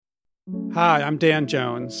Hi, I'm Dan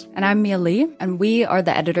Jones. And I'm Mia Lee, and we are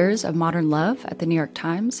the editors of Modern Love at the New York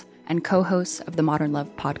Times and co-hosts of the Modern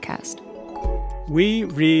Love podcast. We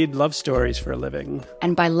read love stories for a living.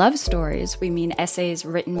 And by love stories, we mean essays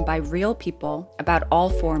written by real people about all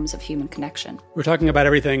forms of human connection. We're talking about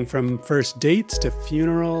everything from first dates to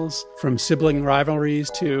funerals, from sibling rivalries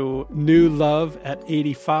to new love at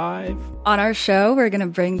 85. On our show, we're going to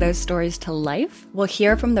bring those stories to life. We'll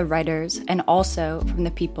hear from the writers and also from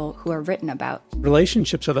the people who are written about.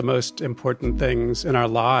 Relationships are the most important things in our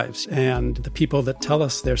lives, and the people that tell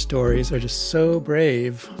us their stories are just so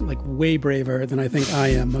brave, like way braver than I think I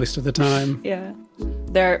am most of the time. Yeah.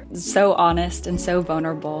 They're so honest and so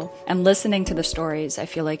vulnerable. And listening to the stories, I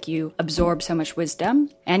feel like you absorb so much wisdom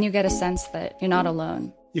and you get a sense that you're not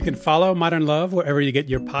alone. You can follow Modern Love wherever you get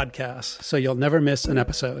your podcasts, so you'll never miss an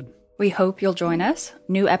episode. We hope you'll join us.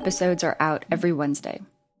 New episodes are out every Wednesday.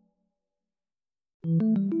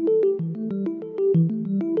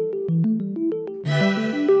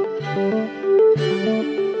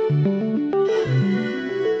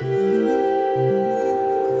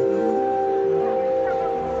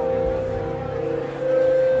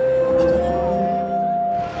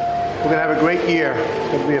 We're going to have a great year.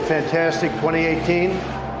 It's going to be a fantastic 2018.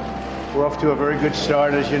 We're off to a very good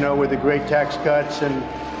start, as you know, with the great tax cuts and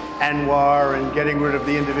Anwar and getting rid of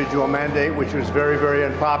the individual mandate, which was very, very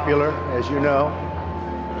unpopular, as you know.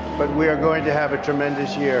 But we are going to have a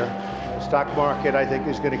tremendous year. The stock market, I think,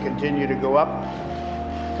 is going to continue to go up.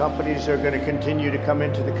 Companies are going to continue to come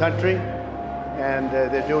into the country, and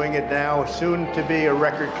they're doing it now, soon to be a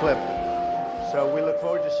record clip. So we look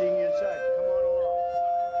forward to seeing you inside.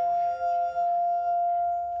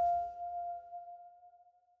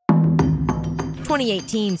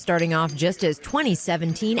 2018 starting off just as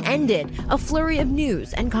 2017 ended. A flurry of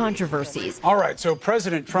news and controversies. All right, so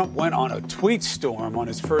President Trump went on a tweet storm on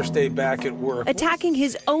his first day back at work. Attacking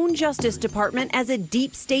his own Justice Department as a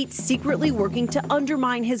deep state secretly working to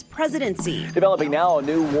undermine his presidency. Developing now a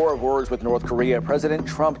new war of words with North Korea. President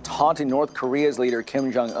Trump taunting North Korea's leader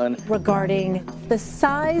Kim Jong-un. Regarding the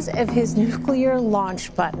size of his nuclear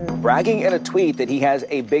launch button. Bragging in a tweet that he has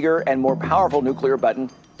a bigger and more powerful nuclear button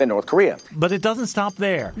than North Korea. But it doesn't stop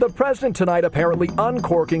there. The president tonight apparently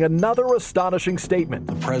uncorking another astonishing statement.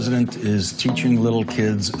 The president is teaching little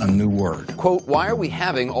kids a new word. Quote, why are we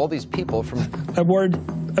having all these people from... A word,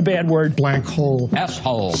 a bad word. Blank hole.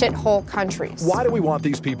 S-hole. Shithole countries. Why do we want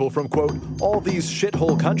these people from, quote, all these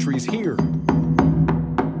shithole countries here?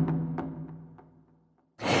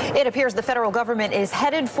 It appears the federal government is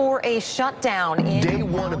headed for a shutdown. Day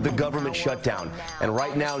one of the government shutdown, and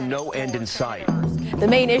right now, no end in sight. The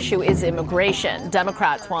main issue is immigration.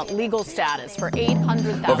 Democrats want legal status for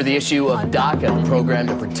 800,000. Over the issue of DACA, the program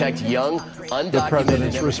to protect young, undocumented The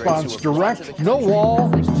president's response direct, no wall,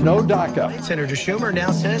 no DACA. Senator Schumer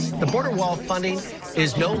now says the border wall funding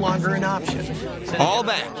is no longer an option. All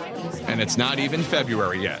that, and it's not even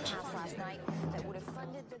February yet.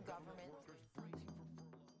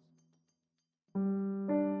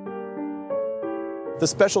 The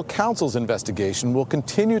special counsel's investigation will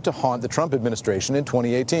continue to haunt the Trump administration in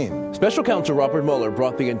 2018. Special counsel Robert Mueller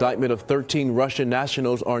brought the indictment of 13 Russian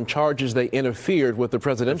nationals on charges they interfered with the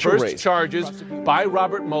presidential race. First charges by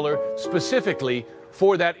Robert Mueller specifically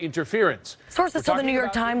for that interference. Sources tell the New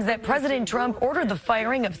York Times that President Trump ordered the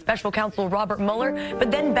firing of special counsel Robert Mueller, but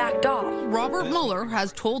then backed off. Robert Mueller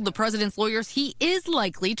has told the president's lawyers he is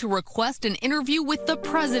likely to request an interview with the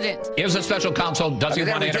president. Is a special counsel, does he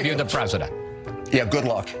want to interview the president? Yeah, good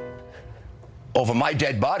luck. Over my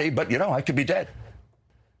dead body, but, you know, I could be dead.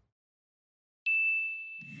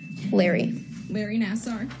 Larry. Larry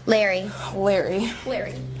Nassar. Larry. Larry.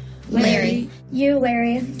 Larry. Larry. You,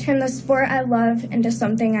 Larry, turn the sport I love into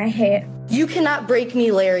something I hate. You cannot break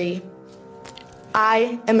me, Larry.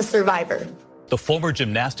 I am a survivor. The former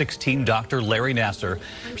gymnastics team doctor Larry Nassar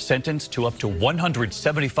sentenced to up to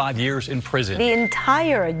 175 years in prison. The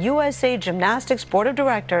entire USA Gymnastics Board of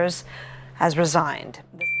Directors has resigned.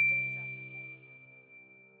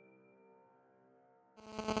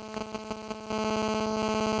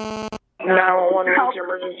 911, what's your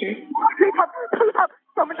emergency? Hurry up.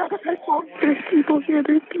 Someone does high school. There's people here.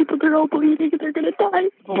 There's people. They're all bleeding. They're going to die.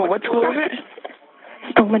 Well, what school is it?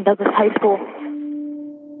 Stoneman Douglas High School.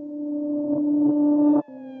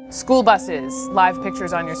 School buses, live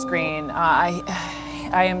pictures on your screen. I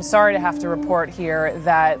am sorry to have to report here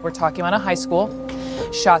that we're talking about a high school.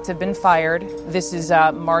 Shots have been fired. This is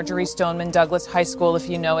Marjorie Stoneman Douglas High School, if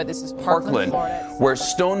you know it. This is Parkland, Florida, where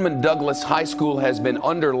Stoneman Douglas High School has been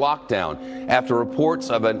under lockdown after reports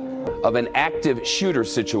of an active shooter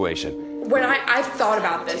situation. when I've thought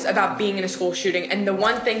about this, about being in a school shooting, and the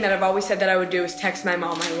one thing that I've always said that I would do is text my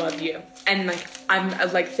mom, I love you. And like, I'm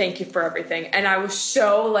like, thank you for everything. And I was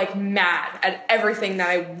so like mad at everything that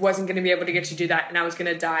I wasn't going to be able to get to do that. And I was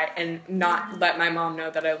going to die and not let my mom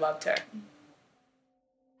know that I loved her.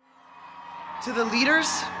 To the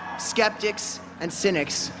leaders, skeptics, and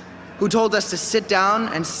cynics who told us to sit down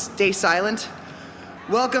and stay silent,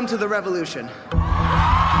 welcome to the revolution.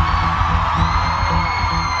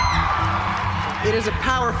 It is a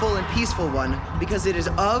powerful and peaceful one because it is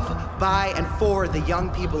of, by, and for the young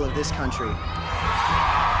people of this country.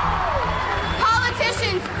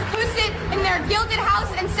 Politicians who sit in their gilded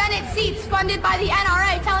House and Senate seats funded by the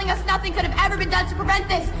NRA telling us nothing could have ever been done to prevent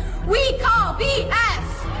this, we call BS!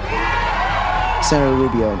 Senator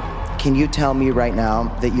Rubio, can you tell me right now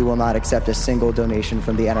that you will not accept a single donation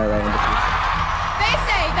from the NRA in the future? They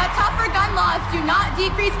say that tougher gun laws do not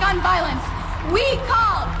decrease gun violence. We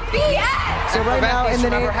call BS! So right now,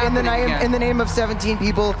 in the name of 17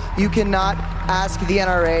 people, you cannot ask the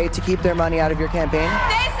NRA to keep their money out of your campaign?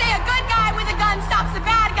 They say a good guy with a gun stops a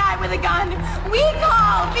bad guy with a gun. We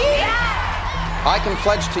call BS! I can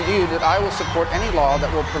pledge to you that I will support any law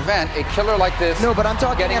that will prevent a killer like this. No, but I'm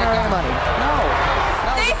talking NRA money. No.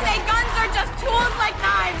 They say guns are just tools like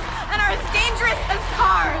knives and are as dangerous as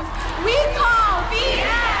cars. We call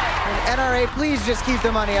BS! NRA, please just keep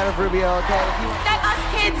the money out of Rubio, okay? That us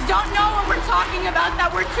kids don't know what we're talking about, that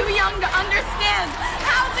we're too young to understand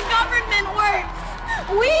how the government works.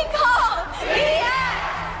 We call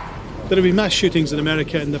BS! There have been mass shootings in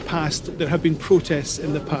America in the past. There have been protests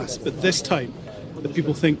in the past. But this time, that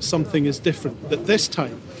people think something is different. That this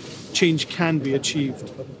time, change can be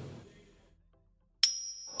achieved.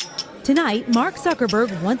 Tonight, Mark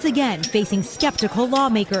Zuckerberg once again facing skeptical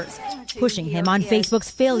lawmakers, pushing him on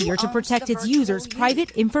Facebook's failure to protect its users'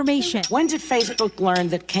 private information. When did Facebook learn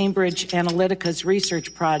that Cambridge Analytica's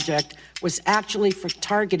research project was actually for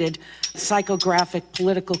targeted psychographic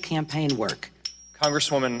political campaign work?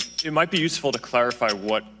 Congresswoman, it might be useful to clarify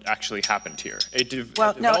what actually happened here.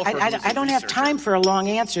 I don't have time for a long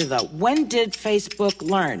answer, though. When did Facebook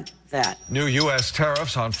learn that? New U.S.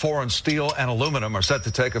 tariffs on foreign steel and aluminum are set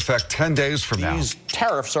to take effect 10 days from now. These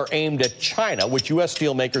tariffs are aimed at China, which U.S.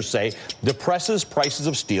 steelmakers say depresses prices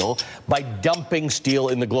of steel by dumping steel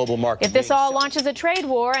in the global market. If this all launches a trade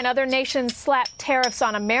war and other nations slap tariffs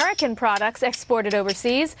on American products exported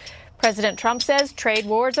overseas, President Trump says trade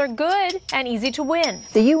wars are good and easy to win.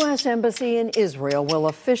 The U.S. Embassy in Israel will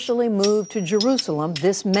officially move to Jerusalem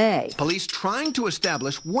this May. Police trying to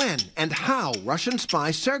establish when and how Russian spy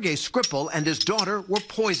Sergei Skripal and his daughter were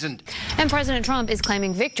poisoned. And President Trump is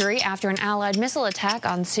claiming victory after an Allied missile attack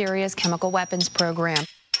on Syria's chemical weapons program.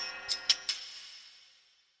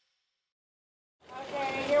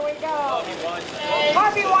 Okay, here we go.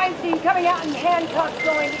 Harvey Weinstein coming out in handcuffs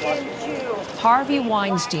going into. Harvey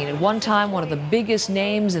Weinstein, at one time one of the biggest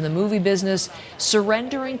names in the movie business,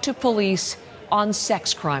 surrendering to police on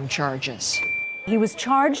sex crime charges. He was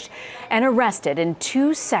charged and arrested in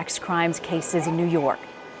 2 sex crimes cases in New York.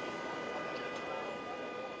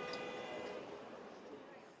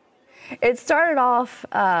 It started off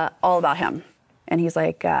all about him. And he's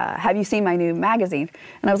like, have you seen my new magazine?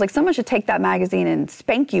 And I was like, someone should take that magazine and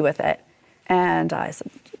spank you with it. And I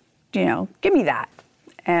said, give me that.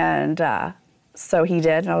 And so he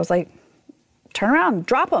did. And I was like, turn around,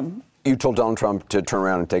 drop him. You told Donald Trump to turn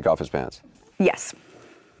around and take off his pants? Yes.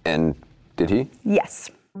 And did he? Yes.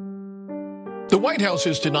 The White House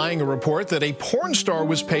is denying a report that a porn star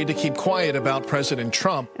was paid to keep quiet about President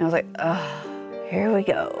Trump. And I was like, here we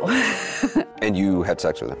go. And you had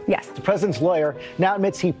sex with him? Yes. The president's lawyer now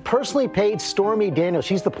admits he personally paid Stormy Daniels.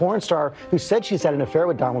 She's the porn star who said she's had an affair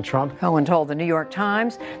with Donald Trump. Cohen told the New York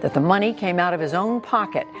Times that the money came out of his own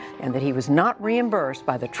pocket and that he was not reimbursed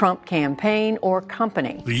by the Trump campaign or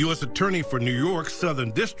company. The U.S. Attorney for New York's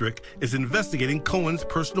Southern District is investigating Cohen's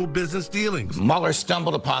personal business dealings. Mueller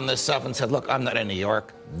stumbled upon this stuff and said, look, I'm not in New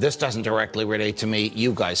York. This doesn't directly relate to me.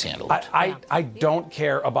 You guys handle it. I don't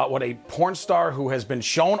care about what a porn star who has been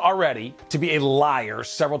shown already to be a liar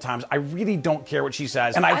several times. I really don't care what she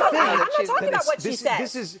says. And I'm not talking about what she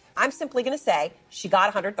says. I'm simply going to say she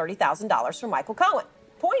got $130,000 from Michael Cohen.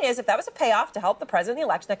 Point is, if that was a payoff to help the president in the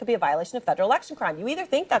election, that could be a violation of federal election crime. You either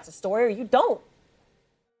think that's a story or you don't.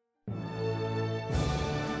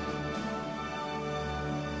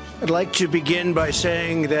 I'd like to begin by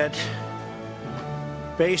saying that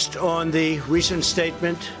based on the recent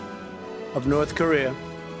statement of North Korea,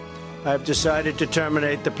 I've decided to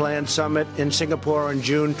terminate the planned summit in Singapore on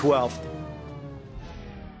June 12th.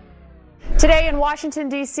 Today in Washington,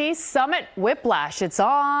 D.C., summit whiplash. It's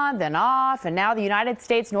on, then off, and now the United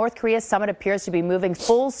States-North Korea summit appears to be moving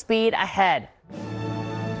full speed ahead.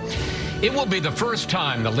 It will be the first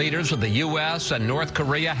time the leaders of the U.S. and North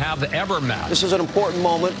Korea have ever met. This is an important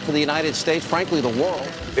moment for the United States, frankly, the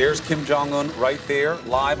world. There's Kim Jong-un right there,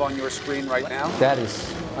 live on your screen right now. That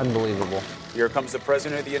is unbelievable. Here comes the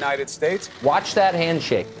President of the United States. Watch that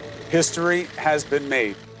handshake. History has been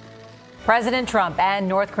made. President Trump and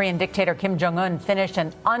North Korean dictator Kim Jong-un finished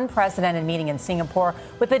an unprecedented meeting in Singapore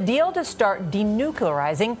with a deal to start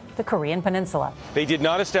denuclearizing the Korean peninsula. They did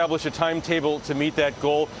not establish a timetable to meet that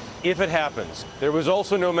goal if it happens. There was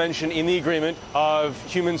also no mention in the agreement of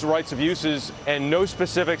human rights abuses and no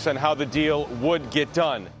specifics on how the deal would get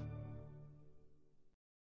done.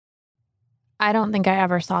 I don't think I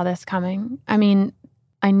ever saw this coming. I mean,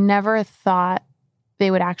 I never thought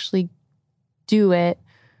they would actually do it.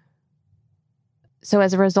 So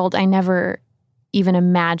as a result, I never even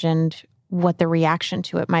imagined what the reaction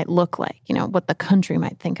to it might look like, you know, what the country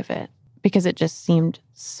might think of it, because it just seemed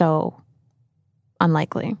so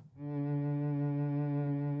unlikely.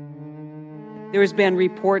 There's been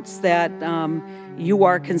reports that you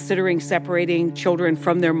are considering separating children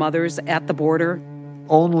from their mothers at the border.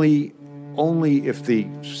 Only if the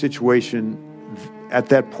situation at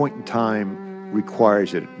that point in time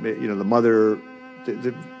requires it. You know, the mother,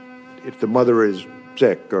 if the mother is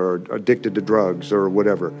sick or addicted to drugs or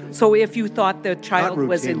whatever. So if you thought the child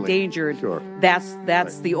was endangered, sure. That's right.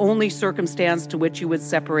 The only circumstance to which you would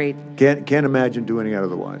separate. Can't imagine doing it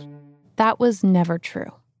otherwise. That was never true.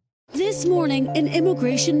 This morning, an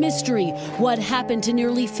immigration mystery. What happened to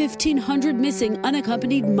nearly 1,500 missing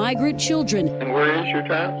unaccompanied migrant children? And where is your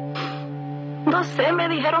child? No sé, me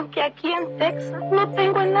dijeron que aquí en Texas no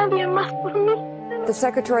tengo a nadie más por mí. The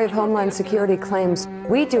Secretary of Homeland Security claims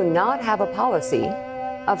we do not have a policy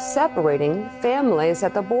of separating families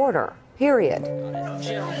at the border, period.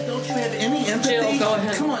 Jill, don't you have any empathy? Jill, go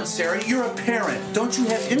ahead. Come on, Sarah, you're a parent. Don't you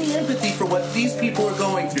have any empathy for what these people are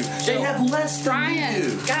going through? Jill. They have less than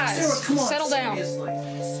you do. Guys, Sarah, come on, settle down.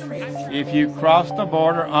 Seriously. If you cross the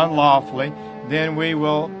border unlawfully, then we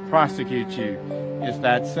will prosecute you. It's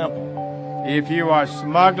that simple. If you are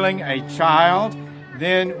smuggling a child,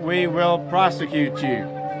 then we will prosecute you.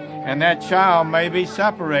 And that child may be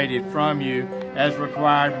separated from you as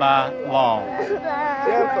required by law.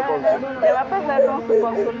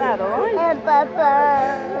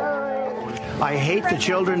 I hate the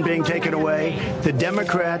children being taken away. The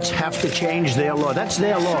Democrats have to change their law. That's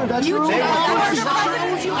their law. That's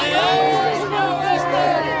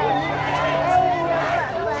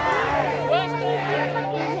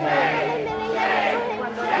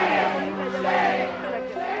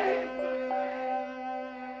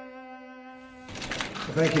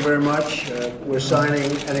Thank you very much. We're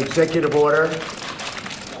signing an executive order.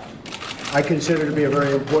 I consider it to be a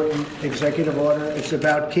very important executive order. It's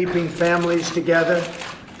about keeping families together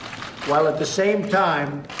while at the same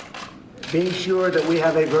time being sure that we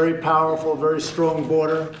have a very powerful, very strong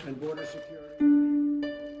border and border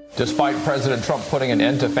security. Despite President Trump putting an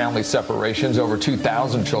end to family separations, over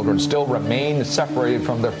 2,000 children still remain separated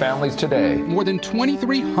from their families today. More than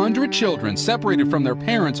 2,300 children separated from their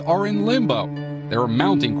parents are in limbo. There are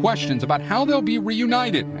mounting questions about how they'll be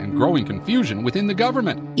reunited and growing confusion within the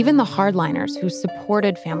government. Even the hardliners who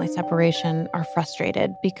supported family separation are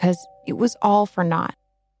frustrated because it was all for naught.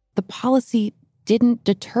 The policy didn't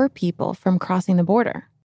deter people from crossing the border,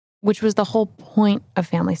 which was the whole point of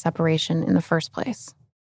family separation in the first place.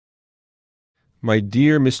 My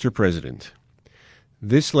dear Mr. President,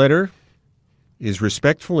 this letter is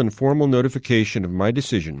respectful and formal notification of my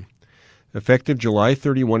decision, effective July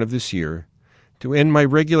 31 of this year, to end my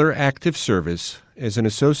regular active service as an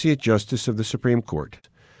Associate Justice of the Supreme Court.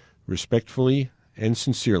 Respectfully and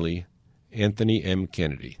sincerely, Anthony M.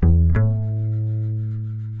 Kennedy.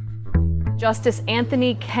 Justice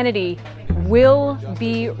Anthony Kennedy will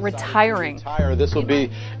be retiring. This will be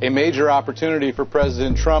a major opportunity for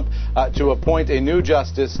President Trump to appoint a new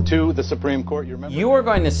justice to the Supreme Court. You are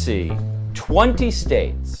going to see 20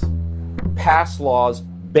 states pass laws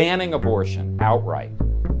banning abortion outright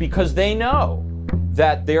because they know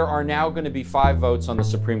that there are now going to be 5 votes on the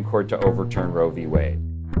Supreme Court to overturn Roe v. Wade.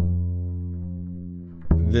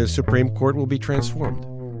 The Supreme Court will be transformed.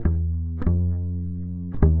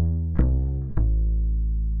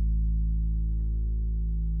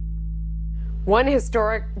 One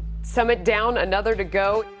historic summit down, another to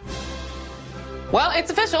go. Well,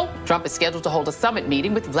 it's official. Trump is scheduled to hold a summit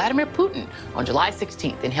meeting with Vladimir Putin on July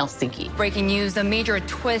 16th in Helsinki. Breaking news, a major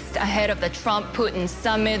twist ahead of the Trump-Putin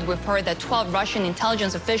summit. We've heard that 12 Russian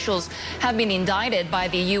intelligence officials have been indicted by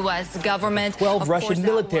the U.S. government. 12 Russian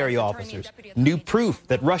military officers. New proof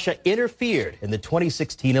that Russia interfered in the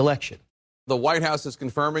 2016 election. The White House is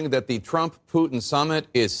confirming that the Trump-Putin summit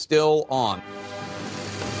is still on.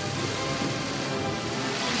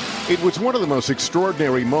 It was one of the most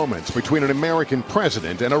extraordinary moments between an American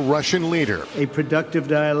president and a Russian leader. A productive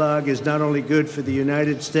dialogue is not only good for the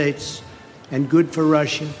United States and good for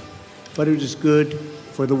Russia, but it is good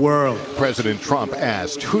for the world. President Trump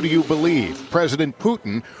asked, who do you believe, President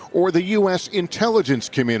Putin or the U.S. intelligence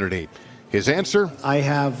community? His answer? I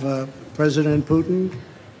have President Putin.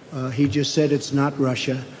 He just said it's not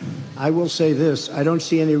Russia. I will say this. I don't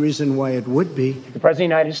see any reason why it would be. The President of the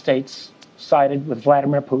United States sided with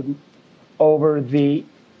Vladimir Putin over the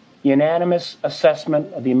unanimous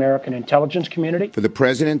assessment of the American intelligence community. For the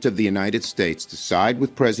President of the United States to side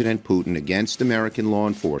with President Putin against American law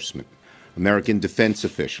enforcement, American defense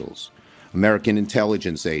officials, American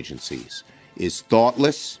intelligence agencies is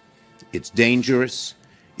thoughtless, it's dangerous,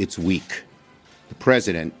 it's weak. The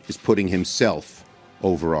President is putting himself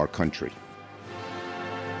over our country.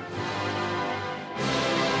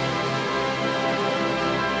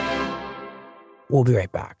 We'll be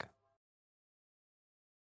right back.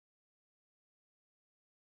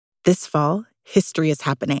 This fall, history is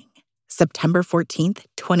happening. September 14th,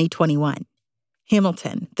 2021.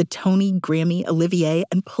 Hamilton, the Tony, Grammy, Olivier,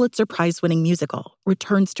 and Pulitzer Prize-winning musical,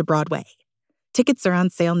 returns to Broadway. Tickets are on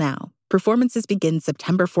sale now. Performances begin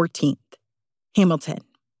September 14th. Hamilton,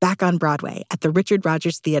 back on Broadway at the Richard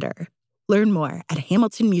Rodgers Theater. Learn more at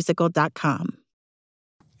hamiltonmusical.com.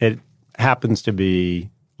 It happens to be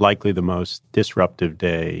likely the most disruptive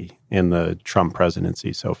day in the Trump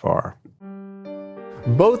presidency so far.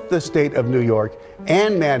 Both the state of New York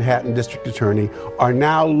and Manhattan District Attorney are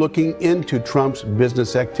now looking into Trump's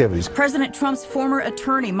business activities. President Trump's former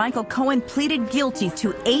attorney, Michael Cohen, pleaded guilty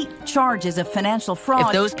to 8 charges of financial fraud.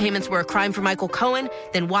 If those payments were a crime for Michael Cohen,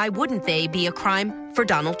 then why wouldn't they be a crime for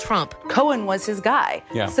Donald Trump? Cohen was his guy.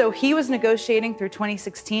 Yeah. So he was negotiating through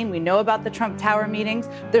 2016. We know about the Trump Tower meetings.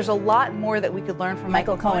 There's a lot more that we could learn from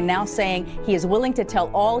Michael Cohen now saying he is willing to tell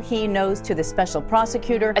all he knows to the special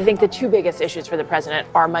prosecutor. I think the 2 biggest issues for the president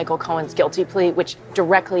are Michael Cohen's guilty plea, which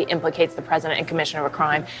directly implicates the president in commission of a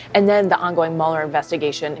crime, and then the ongoing Mueller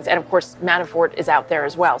investigation. And of course, Manafort is out there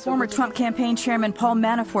as well. Former Trump campaign chairman Paul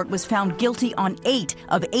Manafort was found guilty on 8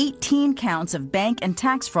 of 18 counts of bank and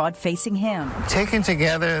tax fraud facing him. Taken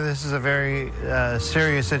together, this is a very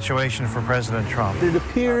serious situation for President Trump. It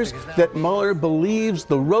appears that Mueller believes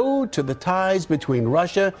the road to the ties between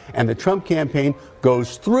Russia and the Trump campaign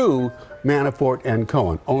goes through Manafort and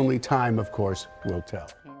Cohen. Only time, of course, will tell.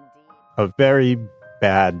 A very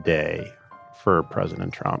bad day for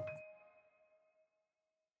President Trump.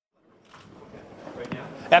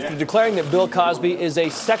 After declaring that Bill Cosby is a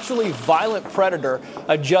sexually violent predator,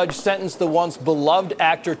 a judge sentenced the once beloved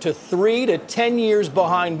actor to 3 to 10 years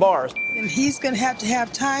behind bars. And he's going to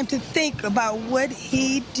have time to think about what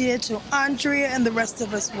he did to Andrea and the rest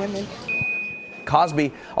of us women.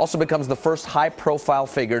 Cosby also becomes the first high-profile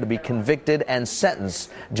figure to be convicted and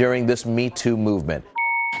sentenced during this Me Too movement.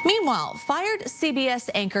 Meanwhile, fired CBS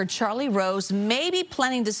anchor Charlie Rose may be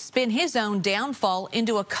planning to spin his own downfall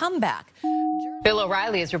into a comeback. Bill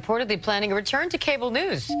O'Reilly is reportedly planning a return to cable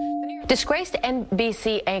news. Disgraced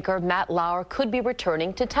NBC anchor Matt Lauer could be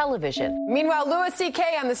returning to television. Meanwhile, Louis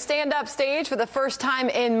C.K. on the stand-up stage for the first time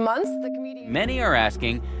in months. The comedian... Many are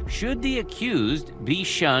asking, should the accused be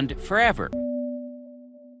shunned forever?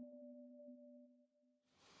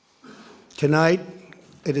 Tonight,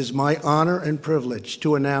 it is my honor and privilege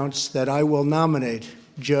to announce that I will nominate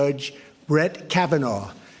Judge Brett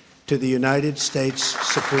Kavanaugh to the United States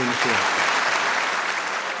Supreme Court.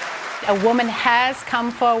 A woman has come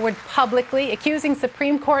forward publicly accusing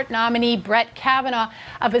Supreme Court nominee Brett Kavanaugh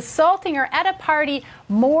of assaulting her at a party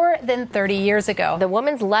more than 30 years ago. The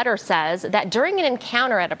woman's letter says that during an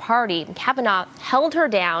encounter at a party, Kavanaugh held her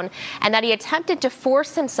down and that he attempted to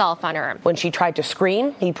force himself on her. When she tried to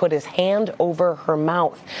scream, he put his hand over her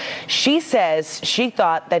mouth. She says she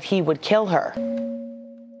thought that he would kill her.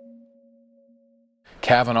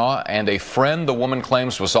 Kavanaugh and a friend the woman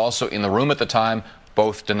claims was also in the room at the time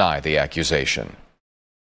both deny the accusation.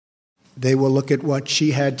 They will look at what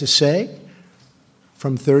she had to say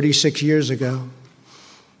from 36 years ago,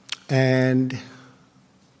 and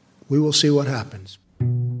we will see what happens.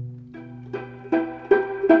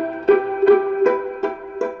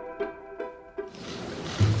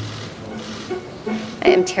 I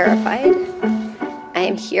am terrified. I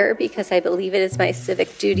am here because I believe it is my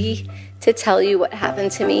civic duty to tell you what happened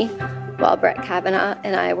to me while Brett Kavanaugh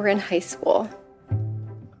and I were in high school.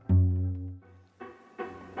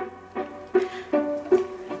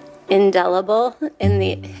 Indelible in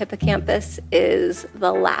the hippocampus is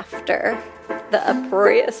the laughter, the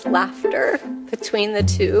uproarious laughter between the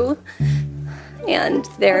two, and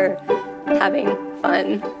they're having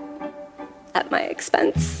fun at my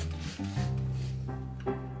expense.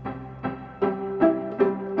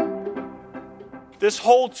 This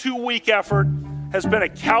whole 2-week effort has been a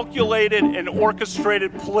calculated and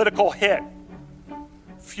orchestrated political hit,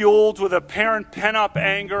 fueled with apparent pent-up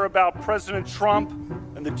anger about President Trump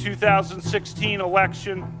and the 2016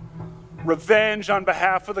 election, revenge on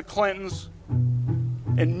behalf of the Clintons,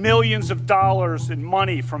 and millions of dollars in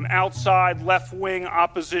money from outside left-wing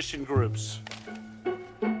opposition groups.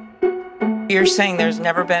 You're saying there's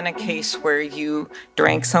never been a case where you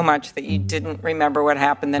drank so much that you didn't remember what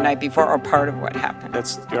happened the night before or part of what happened?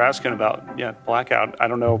 You're asking about, blackout. I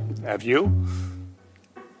don't know. Have you?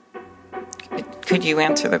 Could you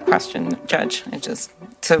answer the question, Judge? That's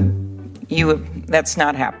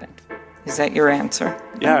not happened. Is that your answer?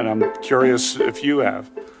 Yeah, and I'm curious if you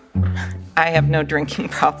have. I have no drinking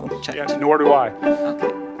problem, Judge. Yes, nor do I.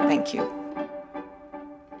 Okay, thank you.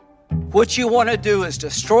 What you want to do is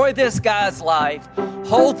destroy this guy's life,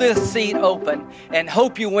 hold this seat open, and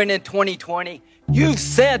hope you win in 2020. You've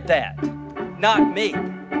said that, not me.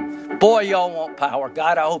 Boy, y'all want power.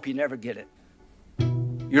 God, I hope you never get it.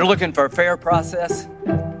 You're looking for a fair process?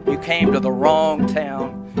 You came to the wrong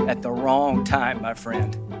town at the wrong time, my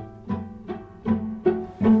friend.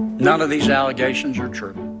 None of these allegations are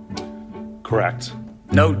true. Correct.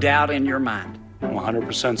 No doubt in your mind. I'm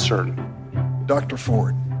 100% certain. Dr.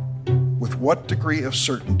 Ford, with what degree of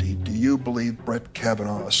certainty do you believe Brett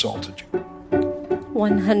Kavanaugh assaulted you?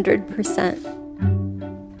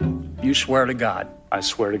 100%. You swear to God? I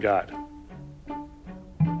swear to God.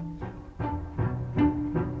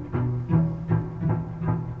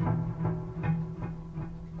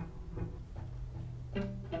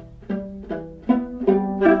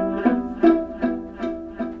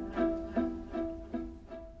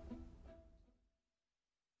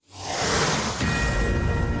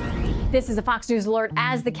 This is a Fox News alert.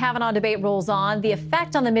 As the Kavanaugh debate rolls on, the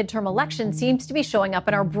effect on the midterm election seems to be showing up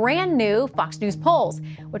in our brand new Fox News polls,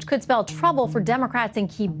 which could spell trouble for Democrats in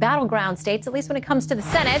key battleground states, at least when it comes to the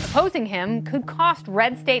Senate. Opposing him could cost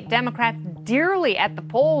red state Democrats dearly at the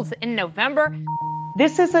polls in November.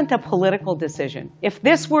 This isn't a political decision. If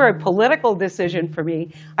this were a political decision for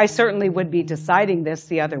me, I certainly would be deciding this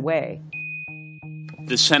the other way.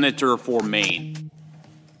 The senator for Maine.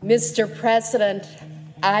 Mr. President,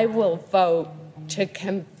 I will vote to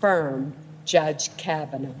confirm Judge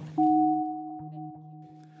Kavanaugh.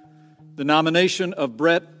 The nomination of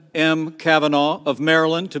Brett M. Kavanaugh of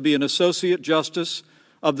Maryland to be an Associate Justice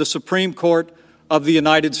of the Supreme Court of the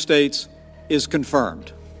United States is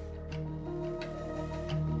confirmed.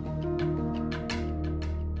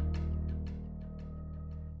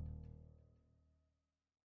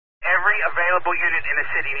 Every available unit in the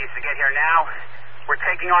city needs to get here now. We're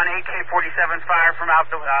taking on AK-47 fire from out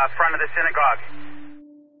the front of the synagogue.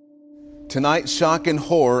 Tonight, shock and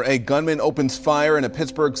horror. A gunman opens fire in a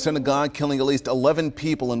Pittsburgh synagogue, killing at least 11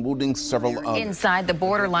 people and wounding several others. Inside the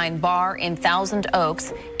Borderline bar in Thousand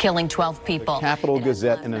Oaks, killing 12 people. The Capital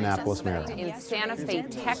Gazette in Annapolis, Maryland. In Santa Fe,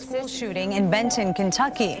 Texas. Shooting in Benton,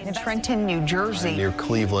 Kentucky. In Trenton, New Jersey. Near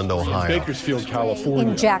Cleveland, Ohio. Bakersfield,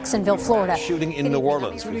 California. In Jacksonville, Florida. Shooting in New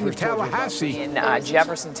Orleans. Shooting in Tallahassee. In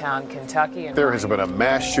Jeffersontown, Kentucky. There has been a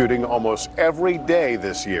mass shooting almost every day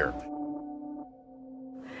this year.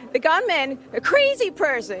 The gunman, a crazy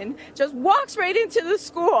person, just walks right into the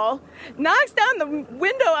school, knocks down the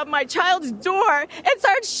window of my child's door, and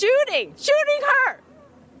starts shooting her,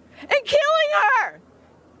 and killing her.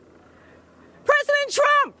 President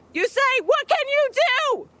Trump, you say, what can you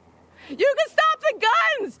do? You can stop the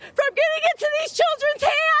guns from getting into these children's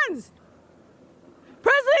hands.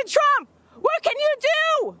 President Trump, what can you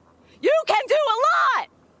do? You can do a lot.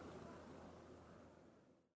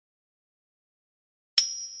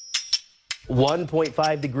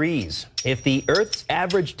 .5 degrees. If the Earth's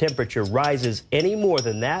average temperature rises any more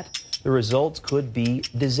than that, the results could be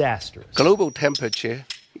disastrous. Global temperature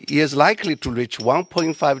is likely to reach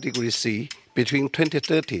 1.5 degrees C between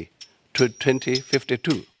 2030 to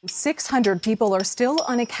 2052. 600 people are still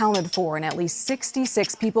unaccounted for, and at least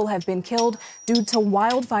 66 people have been killed due to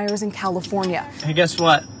wildfires in California. Hey, guess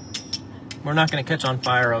what? We're not going to catch on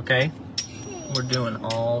fire, okay? We're doing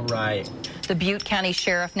all right. The Butte County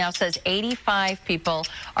Sheriff now says 85 people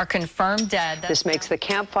are confirmed dead. This makes the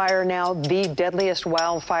Camp Fire now the deadliest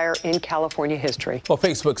wildfire in California history. Well,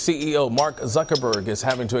 Facebook CEO Mark Zuckerberg is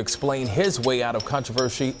having to explain his way out of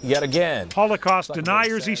controversy yet again. Holocaust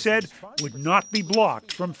deniers, he said, would not be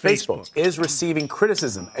blocked from Facebook. Facebook is receiving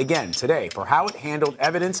criticism again today for how it handled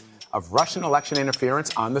evidence of Russian election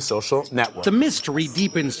interference on the social network. The mystery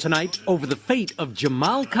deepens tonight over the fate of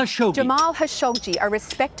Jamal Khashoggi. Jamal Khashoggi, a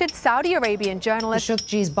respected Saudi Arabian journalist.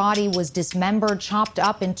 Khashoggi's body was dismembered, chopped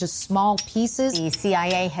up into small pieces. The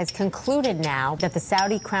CIA has concluded now that the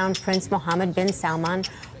Saudi Crown Prince Mohammed bin Salman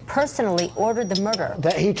personally ordered the murder.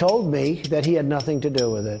 That he told me that he had nothing to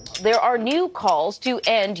do with it. There are new calls to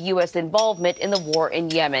end U.S. involvement in the war in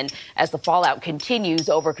Yemen as the fallout continues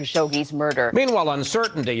over Khashoggi's murder. Meanwhile,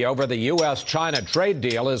 uncertainty over the U.S.-China trade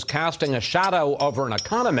deal is casting a shadow over an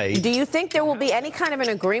economy. Do you think there will be any kind of an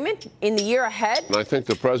agreement in the year ahead? I think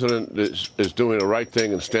the president is doing the right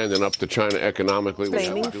thing and standing up to China economically.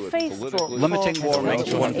 Blaming faith for limiting warming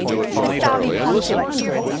to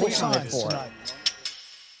 1.5.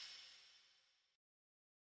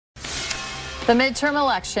 The midterm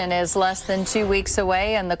election is less than 2 weeks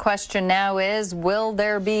away, and the question now is, will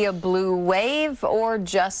there be a blue wave or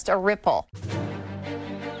just a ripple?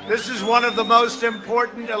 This is one of the most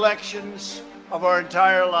important elections of our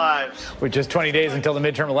entire lives. With just 20 days until the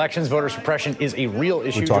midterm elections, voter suppression is a real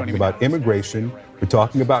issue. We're talking about immigration. We're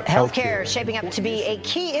talking about healthcare shaping up to be a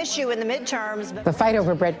key issue in the midterms. The fight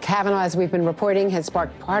over Brett Kavanaugh, as we've been reporting, has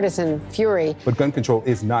sparked partisan fury. But gun control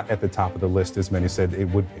is not at the top of the list, as many said it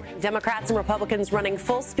would be. Democrats and Republicans running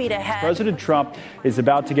full speed ahead. President Trump is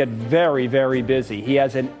about to get very, very busy. He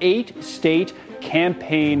has an 8-state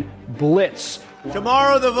campaign blitz.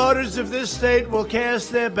 Tomorrow, the voters of this state will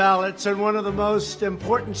cast their ballots on one of the most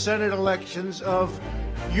important Senate elections of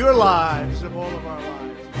your lives, of all of our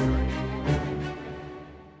lives.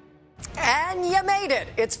 And you made it.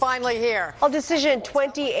 It's finally here. Well, decision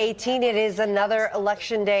 2018. It is another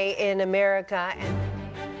election day in America.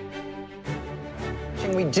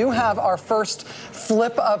 We do have our first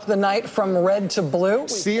flip of the night from red to blue.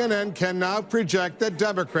 CNN can now project that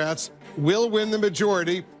Democrats will win the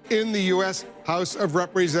majority in the U.S. House of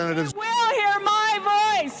Representatives. It will hear my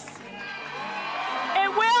voice. It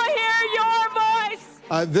will hear your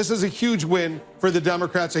voice. This is a huge win for the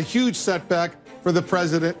Democrats, a huge setback for the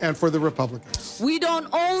president and for the Republicans. We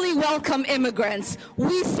don't only welcome immigrants,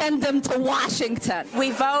 we send them to Washington.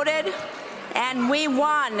 We voted and we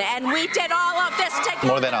won, and we did all of this together.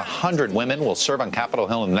 More than 100 women will serve on Capitol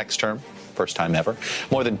Hill in the next term, first time ever.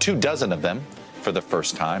 More than 24 of them for the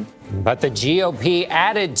first time. But the GOP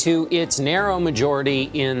added to its narrow majority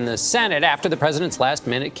in the Senate after the president's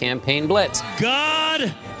last-minute campaign blitz.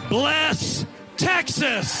 God bless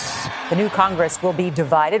Texas. The new Congress will be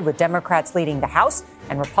divided, with Democrats leading the House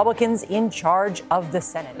and Republicans in charge of the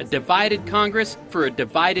Senate. A divided Congress for a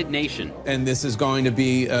divided nation. And this is going to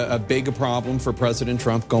be a big problem for President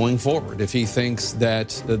Trump going forward. If he thinks that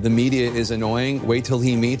the media is annoying, wait till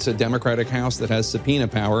he meets a Democratic House that has subpoena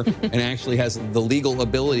power and actually has the legal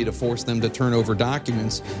ability to force them to turn over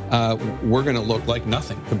documents. We're going to look like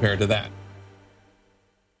nothing compared to that.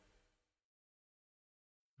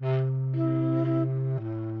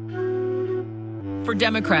 For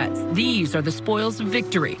Democrats, these are the spoils of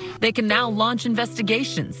victory. They can now launch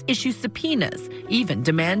investigations, issue subpoenas, even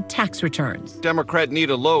demand tax returns. Democrat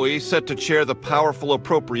Nita Lowey, set to chair the powerful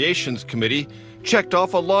Appropriations Committee, checked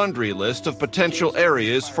off a laundry list of potential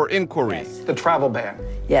areas for inquiry. The travel ban.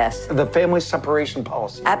 Yes. The family separation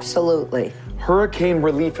policy. Absolutely. Hurricane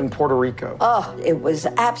relief in Puerto Rico. Oh, it was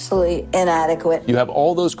absolutely inadequate. You have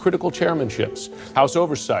all those critical chairmanships, House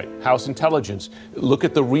Oversight, House Intelligence. Look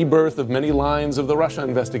at the rebirth of many lines of the Russia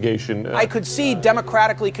investigation. I could see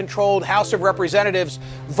democratically controlled House of Representatives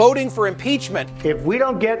voting for impeachment. If we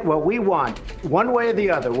don't get what we want, one way or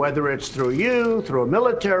the other, whether it's through you, through a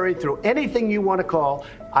military, through anything you want to call,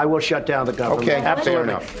 I will shut down the government. Okay, absolutely. fair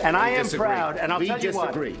enough. And I am proud, and I'll tell you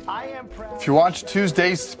what, I am proud. If you watch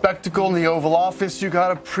Tuesday's spectacle in the Oval Office, you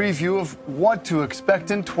got a preview of what to expect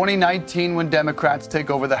in 2019 when Democrats take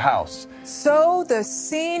over the House. So the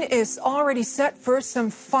scene is already set for some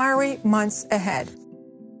fiery months ahead.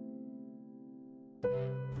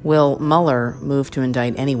 Will Mueller move to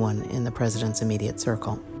indict anyone in the president's immediate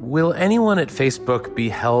circle? Will anyone at Facebook be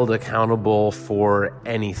held accountable for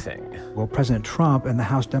anything? Will President Trump and the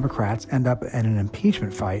House Democrats end up in an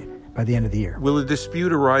impeachment fight by the end of the year? Will a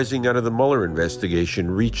dispute arising out of the Mueller investigation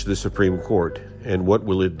reach the Supreme Court? and what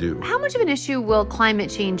will it do? How much of an issue will climate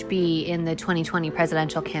change be in the 2020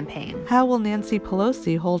 presidential campaign? How will Nancy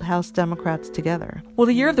Pelosi hold House Democrats together? Will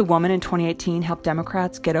the Year of the Woman in 2018 help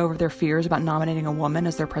Democrats get over their fears about nominating a woman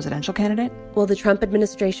as their presidential candidate? Will the Trump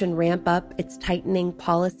administration ramp up its tightening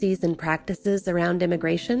policies and practices around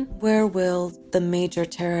immigration? Where will the major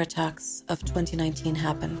terror attacks of 2019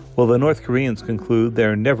 happen? Will the North Koreans conclude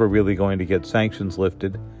they're never really going to get sanctions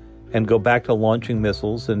lifted and go back to launching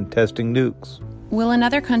missiles and testing nukes? Will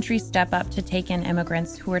another country step up to take in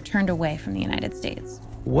immigrants who are turned away from the United States?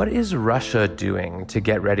 What is Russia doing to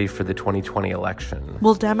get ready for the 2020 election?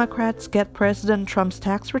 Will Democrats get President Trump's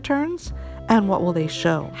tax returns? And what will they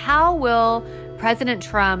show? How will President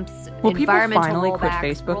Trump's environmental finally quit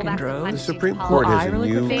Facebook in droves? The Supreme Court has a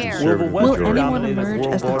new conservative Will anyone emerge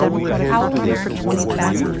as the Democratic nominee for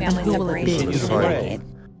 2020? Who will it be?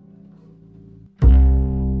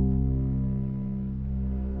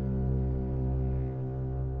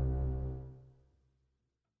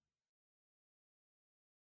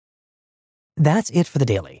 That's it for the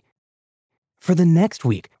Daily. For the next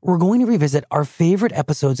week, we're going to revisit our favorite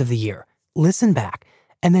episodes of the year, listen back,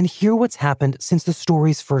 and then hear what's happened since the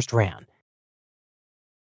stories first ran.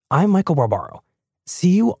 I'm Michael Barbaro.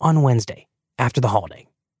 See you on Wednesday, after the holiday.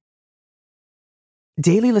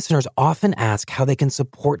 Daily listeners often ask how they can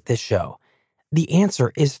support this show. The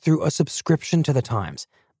answer is through a subscription to The Times,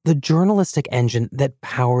 the journalistic engine that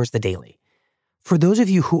powers the Daily. For those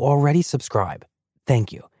of you who already subscribe,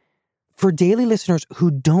 thank you. For Daily listeners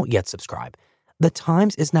who don't yet subscribe, The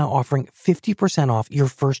Times is now offering 50% off your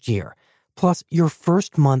first year, plus your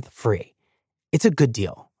first month free. It's a good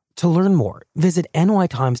deal. To learn more, visit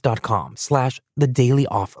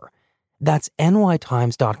nytimes.com/thedailyoffer. That's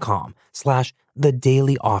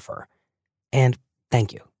nytimes.com/thedailyoffer. And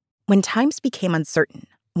thank you. When times became uncertain,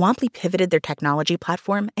 Womply pivoted their technology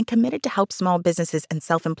platform and committed to help small businesses and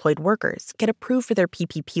self-employed workers get approved for their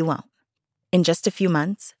PPP loan. In just a few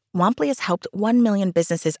months, Womply has helped 1 million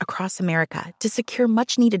businesses across America to secure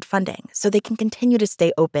much-needed funding so they can continue to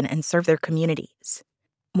stay open and serve their communities.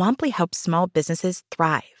 Womply helps small businesses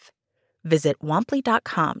thrive. Visit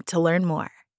womply.com to learn more.